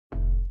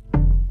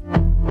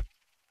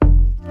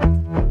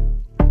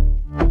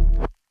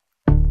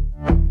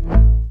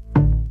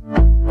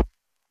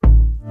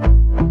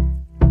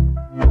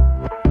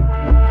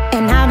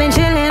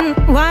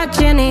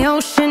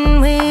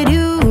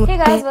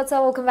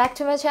welcome back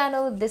to my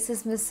channel. This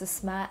is Miss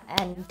Susma,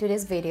 and in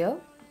today's video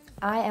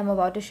I am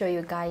about to show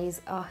you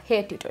guys a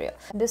hair tutorial.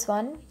 This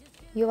one,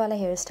 यो वाला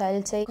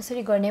hairstyle चाहिँ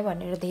कसरी गर्ने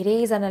भनेर धेरै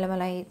जनाले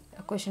मलाई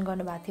क्वेशन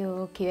गर्नु भएको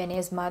थियो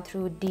Q&As मा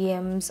थ्रु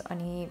DMs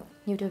अनि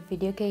YouTube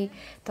भिडियो कै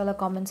तल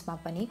कमेन्ट्स मा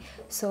पनि.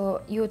 सो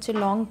यो चाहिँ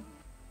लङ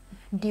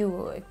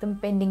ड्यू एकदम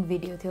पेन्डिङ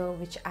भिडियो थियो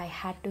which I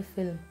had to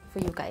film for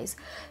you guys.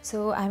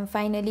 So I am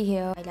finally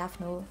here. I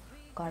आफ्नो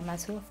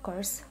घरमा छु of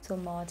course. So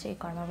म चाहिँ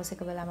घरमा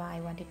बसेको बेलामा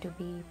I wanted to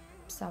be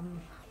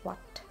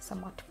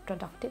somewhat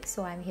productive,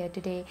 so I'm here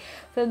today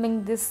filming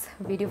this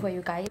video for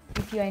you guys.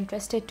 If you are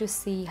interested to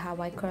see how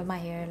I curl my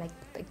hair,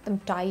 like them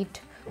tight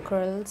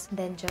curls,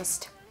 then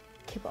just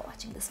keep on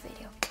watching this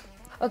video.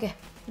 Okay,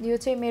 यो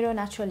चाहिँ मेरो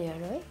natural hair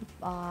हो.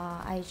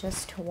 I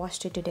just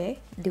washed it today.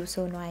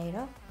 दिउँसो नुहाएर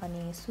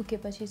अनि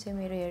सुकेपछि चाहिँ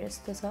मेरो hair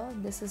यस्तो छ.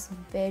 This is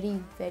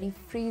very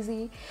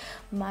frizzy.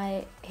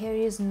 My hair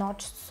is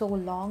not so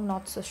long,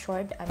 not so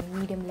short, अनि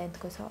medium length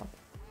को छ.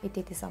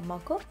 यति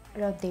सम्मको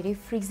र धेरै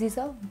फ्रिजी छ,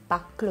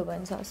 बाक्लो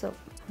भन्छ. सो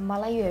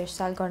मलाई यो हेयर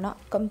स्टाइल गर्न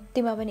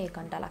कम्तीमा पनि 1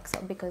 घण्टा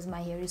लाग्छ because my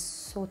hair is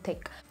so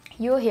thick.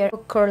 यो हेयर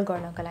कर्ल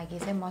गर्नको लागि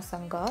चाहिँ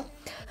मसँग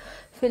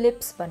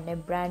फिलिप्स भन्ने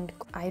ब्रान्ड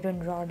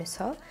आइरन रड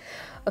छ.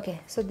 Okay,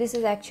 so this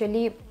is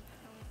actually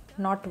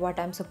not what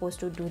I'm supposed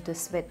to do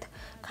this with.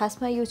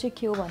 खासमा यो चाहिँ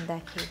के हो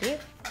भन्दाखेरि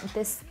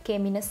this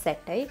came in a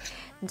set है,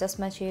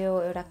 जसमा चाहिँ यो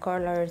एउटा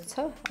कर्लर छ,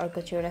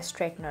 अर्को चाहिँ एउटा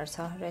स्ट्रेटनर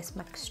छ र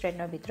यसमा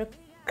स्ट्रेटनर भित्र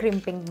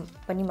क्रिम्पिङ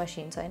पनि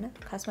मसिन छ हैन.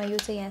 खासमा यो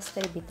चाहिँ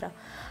यस्तै भित्र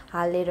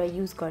हालेर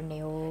युज गर्ने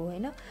हो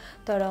हैन.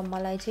 तर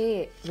मलाई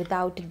चाहिँ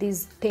विदाउट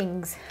दिस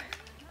थिंग्स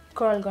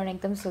कर्ल गर्न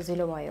एकदम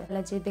सजिलो भयो.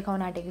 मलाई चाहिँ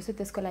देखाउन आँटेको छु,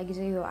 त्यसको लागि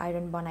चाहिँ यो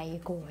आइरन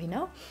बनाइएको होइन.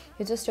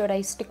 यो जस्ट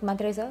एउटा स्टिक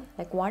मात्रै छ,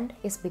 लाइक वान्ड.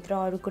 यसभित्र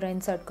अरू कुरा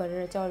इन्सर्ट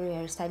गरेर चाहिँ अरू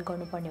हेयर स्टाइल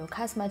गर्नुपर्ने हो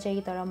खासमा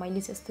चाहिँ. तर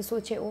मैले चाहिँ यस्तो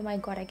सोचेँ, ओ my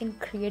God, I can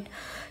create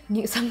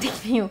new something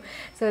new.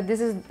 So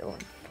this is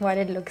what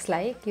it looks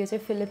like. यो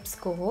चाहिँ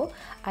फिलिप्सको हो.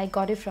 I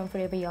got it from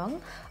Forever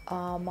Young.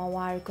 म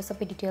उहाँहरूको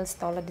सबै डिटेल्स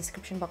तल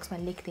डिस्क्रिप्सन बक्समा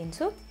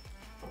लेखिदिन्छु.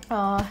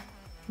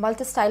 मैले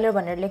त स्टाइलर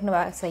भनेर लेख्नु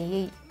भएको छ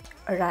यही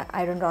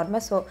iron रडमा.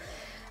 So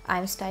I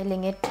am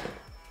styling it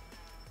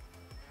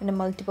in a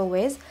multiple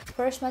wage.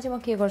 फर्स्टमा चाहिँ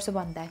म के गर्छु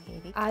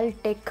भन्दाखेरि I'll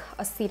take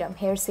a serum,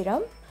 hair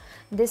serum.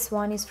 This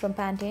one is from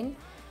Pantene.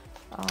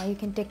 You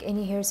can take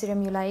any hair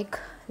serum you like.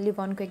 Live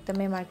on को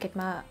एकदमै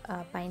मार्केटमा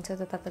पाइन्छ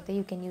जताततै.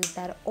 You can use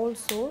that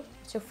also.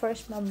 So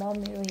फर्स्टमा म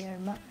मेरो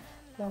हेयरमा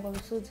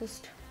लगाउँछु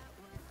जस्ट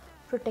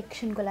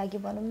प्रोटेक्सनको लागि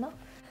भनौँ न.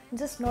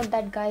 Just note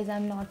that guys,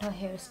 I'm not a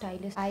hair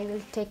stylist. I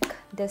will take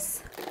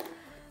this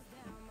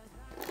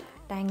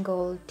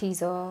Tangle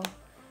teaser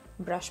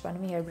brush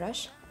भनौँ, hair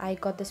brush. I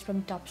got this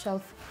from Top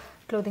Shelf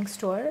clothing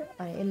store.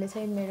 यसले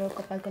चाहिँ मेरो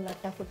कपालको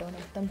लट्टा फुटाउन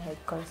एकदम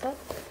हेल्प गर्छ.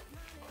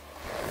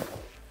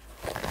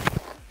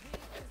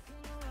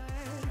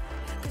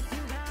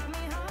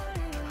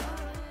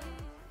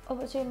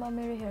 अब चाहिँ म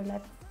मेरो हेयरलाई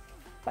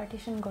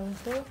पार्टिसन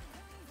गर्छु.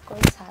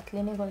 कर्ल्स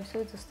हातले नै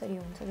गर्छु, जसरी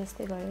हुन्छ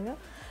त्यस्तै गरेर.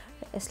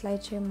 यसलाई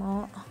चाहिँ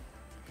म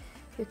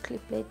यो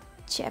क्लिपले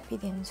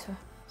च्यापिदिन्छु.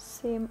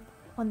 Same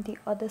on the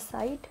other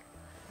side.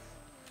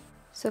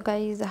 So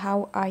guys,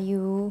 how are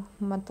you?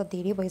 म त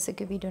धेरै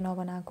भइसक्यो भिडियो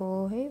नबनाएको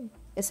है.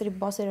 यसरी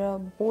बसेर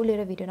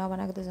बोलेर भिडियो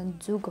नबनाएको त झन्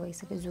जुग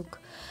भइसक्यो, जुग.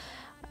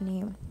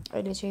 अनि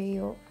अहिले चाहिँ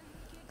यो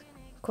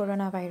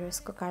कोरोना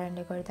भाइरसको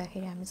कारणले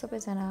गर्दाखेरि हामी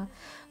सबैजना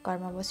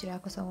घरमा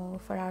बसिरहेको छौँ.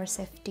 For our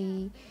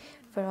safety,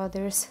 for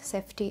others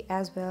safety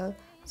as well.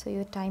 So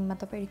यो टाइममा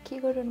तपाईँहरू के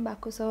गरिरहनु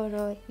भएको छ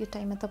र यो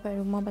टाइममा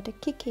तपाईँहरू मबाट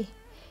के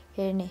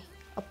हेर्ने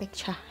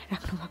अपेक्षा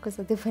राख्नु भएको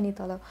छ त्यो पनि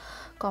तल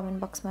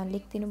कमेन्ट बक्समा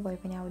लेखिदिनु भयो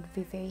भने I would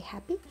be very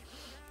happy.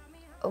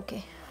 Okay,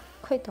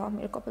 खै त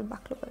मेरो कपाल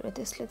बाक्लो भएर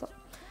त्यसले त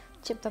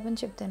चिप्दा पनि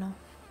चिप्दैन.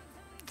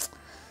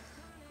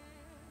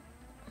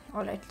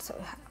 All right, so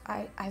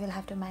I will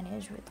have to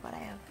manage with what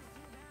I have.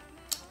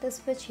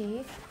 त्यसपछि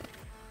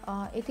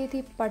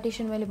यति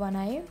पार्टिसन मैले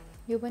बनाएँ.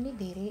 यो पनि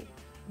धेरै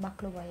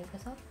बाक्लो भएको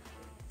छ.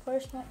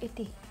 फर्स्टमा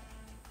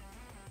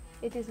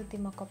यति जति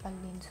म कपाल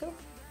लिन्छु,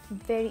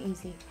 भेरी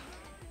इजी.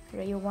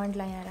 र यो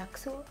वान्डलाई यहाँ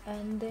राख्छु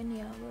एन्ड देन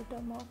यहाँबाट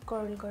म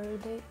कर्ल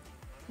गर्दै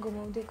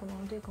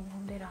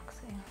घुमाउँदै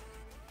राख्छु यहाँ.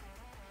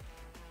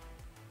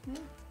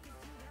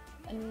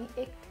 अनि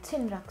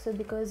एकछिन राख्छु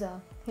बिकज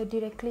यो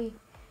डिरेक्टली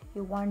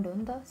यो वान्ड हो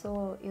नि त. सो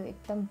यो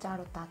एकदम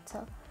चाँडो तात्छ.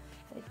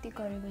 यति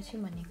गरेपछि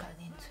म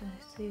निकालिदिन्छु.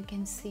 सो यु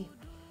क्यान सी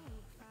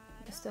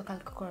यस्तो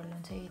खालको कर्ल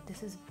हुन्छ.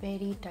 This is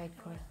very tight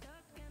curl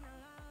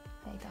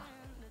है त.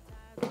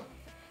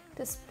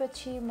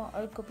 त्यसपछि म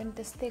अर्को पनि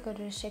त्यस्तै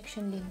गरेर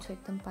सेक्सन लिन्छु,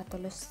 एकदम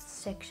पातलो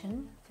section.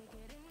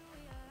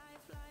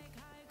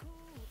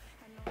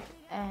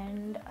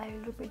 And I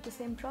will repeat the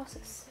same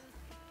process.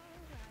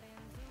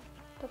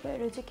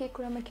 तपाईँहरू चाहिँ के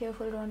कुरामा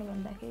केयरफुल रहनु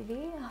भन्दाखेरि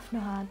आफ्नो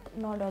हात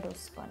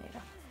नडरोस् भनेर.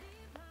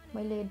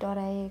 मैले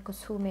डराएको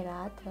छु मेरो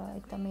हात र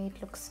एकदमै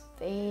it looks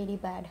very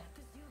bad.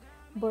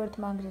 Birth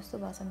mark जस्तो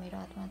भएको छ मेरो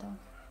हातमा त.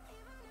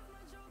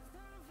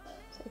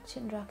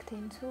 एकछिन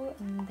राखिदिन्छु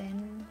एन्ड देन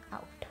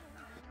आउट.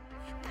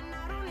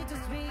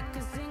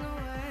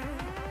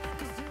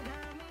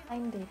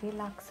 टाइम धेरै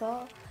लाग्छ,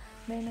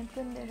 मेहनत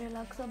पनि धेरै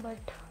लाग्छ,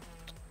 बट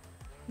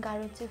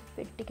गाह्रो चाहिँ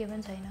फिट्टिकै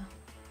पनि छैन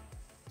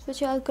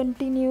त्यसपछि I'll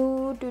continue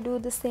to do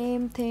the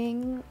same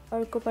thing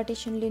अर्को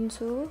partition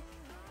लिन्छु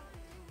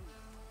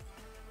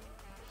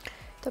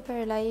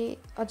तपाईहरुलाई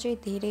अझै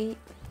धेरै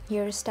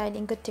हेयर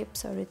स्टाइलिङको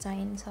टिप्सहरु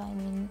चाहिन्छ I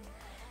mean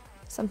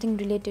something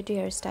related to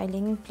hair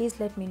styling please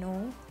let me know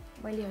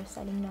मैले hair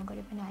styling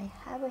नगरे पनि I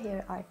have a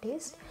hair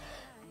artist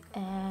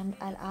and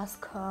I'll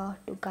ask her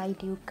to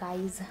guide you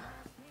guys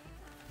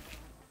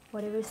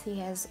whatever she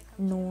has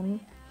known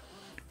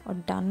or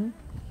done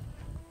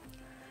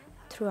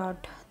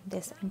throughout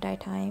this entire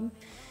time.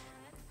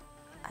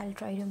 I'll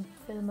try to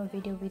film a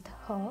video with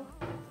her.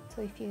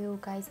 So if you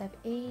guys have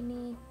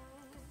any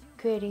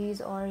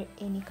queries or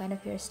any kind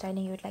of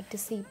hairstyling you would like to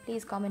see,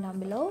 please comment down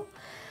below.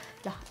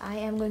 I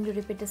am going to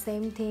repeat the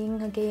same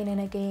thing again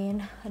and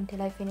again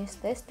until I finish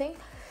this thing.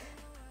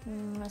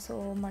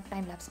 So more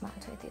time lapse ma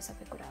haल्छु यति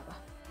सबै कुरा अब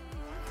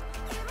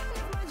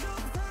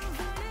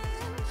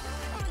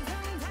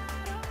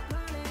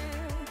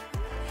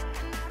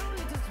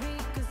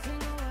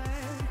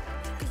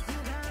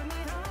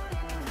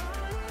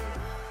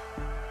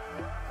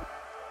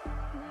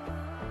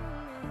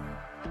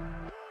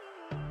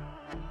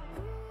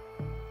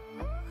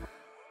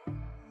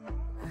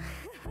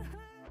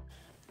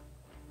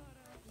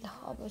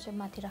अब चाहिँ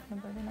माथि राख्नु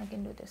पर्दैन I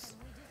can do this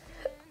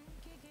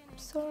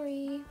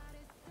sorry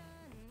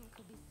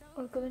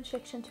अर्को पनि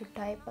सेक्सन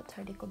छुट्टाए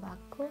पछाडीको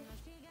भागको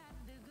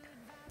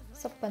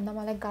सबभन्दा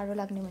मलाई गाह्रो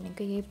लाग्ने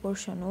भनेको यही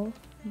पोर्सन हो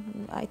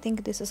I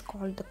think this is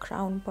called the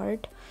crown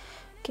part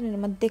किनभने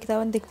म देख्दा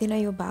पनि देख्दिन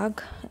यो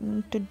भाग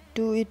to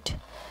do it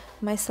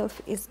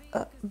myself is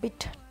a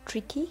bit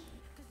tricky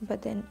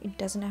but then it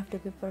doesn't have to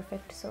be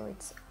perfect so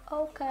it's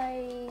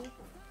okay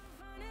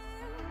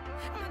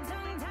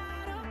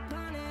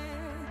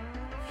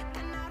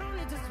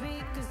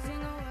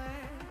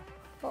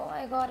oh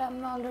my god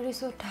I'm already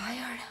so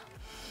tired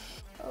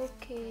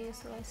okay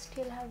so I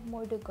still have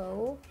more to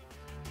go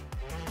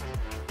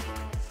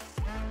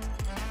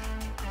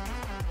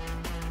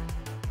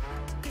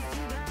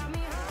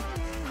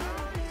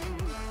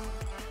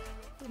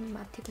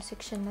माथिको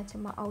सेक्सनमा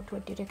चाहिँ म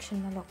outward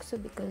डाइरेक्सनमा लग्छु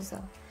because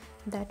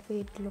that way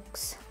it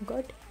looks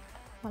good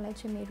मलाई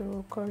चाहिँ मेरो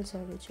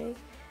कर्ल्सहरु चाहिँ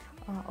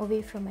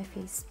away from my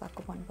face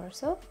भएको मन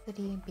पर्छ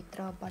त्यसरी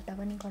भित्रबाट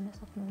पनि गर्न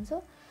सक्नुहुन्छ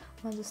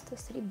म जस्तो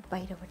यसरी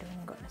बाहिरबाट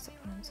पनि गर्न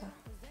सक्नुहुन्छ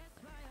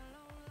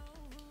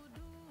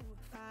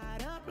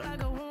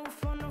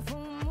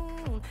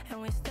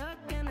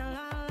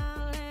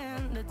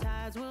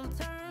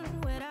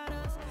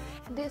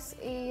This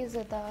is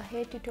the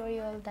hair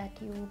tutorial that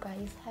you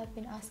guys have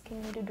been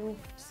asking me to do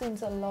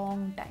since a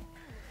long time.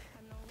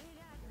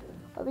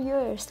 अब यो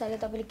हेयर स्टाइल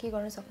तपाईले के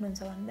गर्न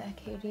सक्नुहुन्छ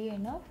भन्दाखेरि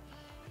हैन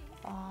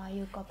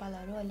यो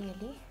कपालहरु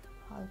अलिअलि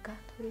हल्का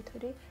थोरै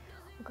थोरै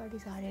अगाडि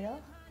झारेर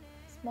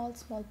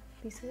small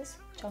pieces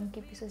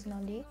chunky pieces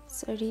नलिए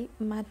sorry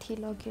माथि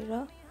लगेर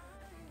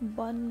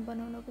बन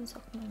बनाउन पनि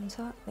सक्नुहुन्छ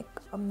like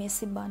a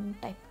messy bun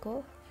type को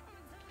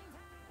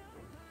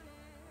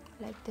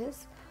like this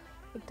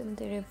एकदम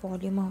धेरै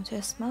भोल्युम आउँछ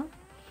यसमा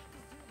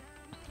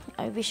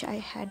I wish I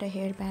had a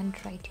hairband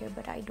right here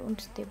but I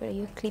don't त्यही भएर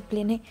यो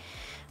क्लिपले नै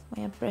म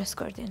यहाँ प्रेस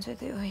गरिदिन्छु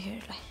त्यो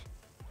हेयरलाई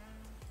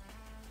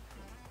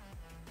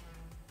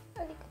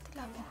अलिकति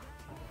लामो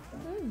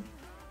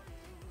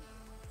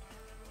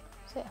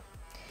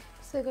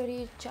यसै गरी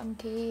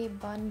चङ्की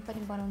बन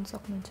पनि बनाउन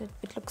सक्नुहुन्छ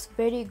इट लुक्स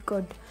भेरी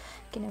गुड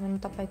किनभने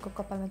तपाईको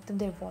कपालमा एकदम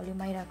धेरै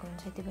भोल्युम आइरहेको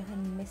हुन्छ त्यही भएर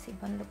मेसी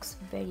बन looks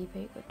very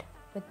good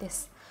with this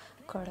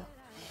curl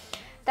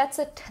That's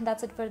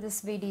it for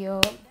this video.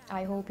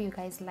 I hope you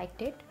guys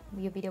liked it.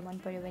 यो video मन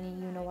पर्यो भने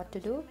you know what to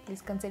do.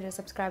 Please consider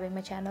subscribing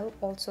my channel.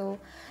 Also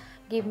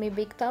give me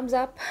big thumbs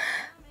up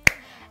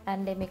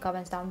and leave me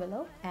comments down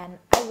below and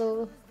I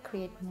will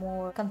create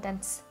more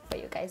contents for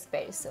you guys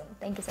very soon.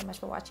 Thank you so much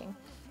for watching.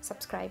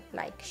 Subscribe,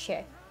 like,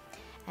 share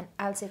and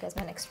I'll see you guys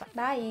in my next one.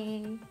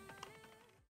 Bye.